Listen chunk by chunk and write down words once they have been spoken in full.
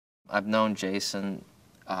I've known Jason.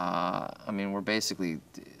 I mean, we're basically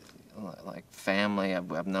like family.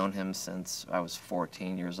 I've known him since I was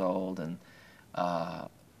 14 years old, and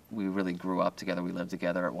we really grew up together. We lived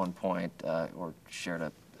together at one point, or shared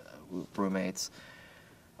a roommates,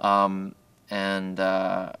 and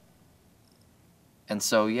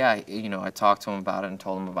so yeah, you know, I talked to him about it and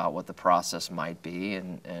told him about what the process might be,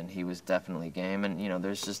 and he was definitely game. And you know,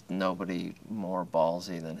 there's just nobody more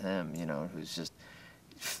ballsy than him. You know, who's just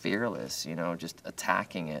fearless. You know, just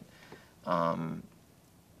attacking it.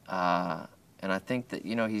 And I think that,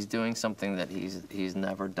 you know, he's doing something that he's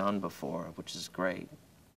never done before, which is great.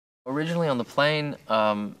 Originally on the plane,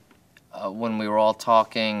 when we were all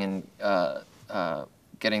talking and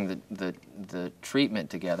getting the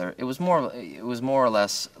treatment together, it was more or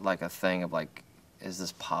less like a thing of like, is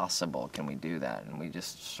this possible? Can we do that? And we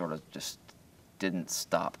just sort of just didn't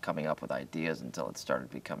stop coming up with ideas until it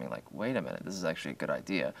started becoming like, wait a minute, this is actually a good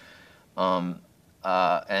idea. And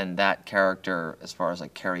that character, as far as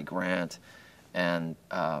like Cary Grant and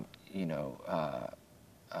you know,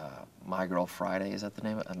 My Girl Friday, is that the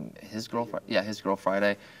name of it? His Girl Friday? Yeah, His Girl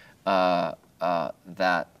Friday.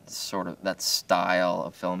 That sort of, that style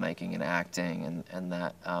of filmmaking and acting, and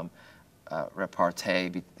that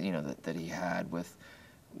repartee, you know, that he had with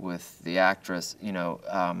the actress, you know,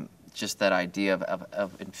 just that idea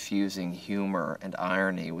of infusing humor and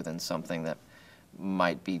irony within something that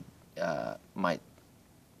might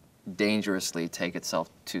dangerously take itself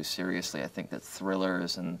too seriously. I think that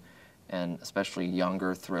thrillers and especially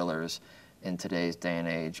younger thrillers in today's day and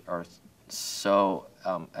age are so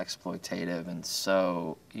exploitative and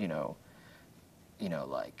so, you know,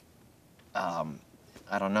 like,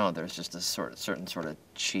 I don't know, there's just a certain sort of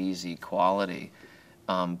cheesy quality,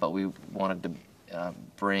 but we wanted to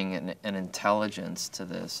bring an intelligence to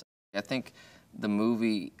this. I think the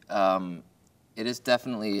movie, it is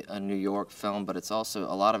definitely a New York film, but it's also,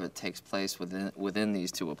 a lot of it takes place within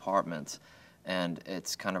these two apartments, and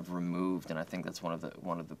it's kind of removed, and I think that's one of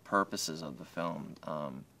the purposes of the film,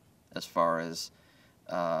 as far as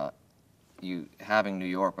you having New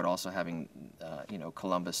York, but also having you know,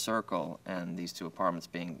 Columbus Circle and these two apartments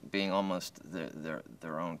being almost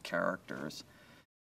their own characters.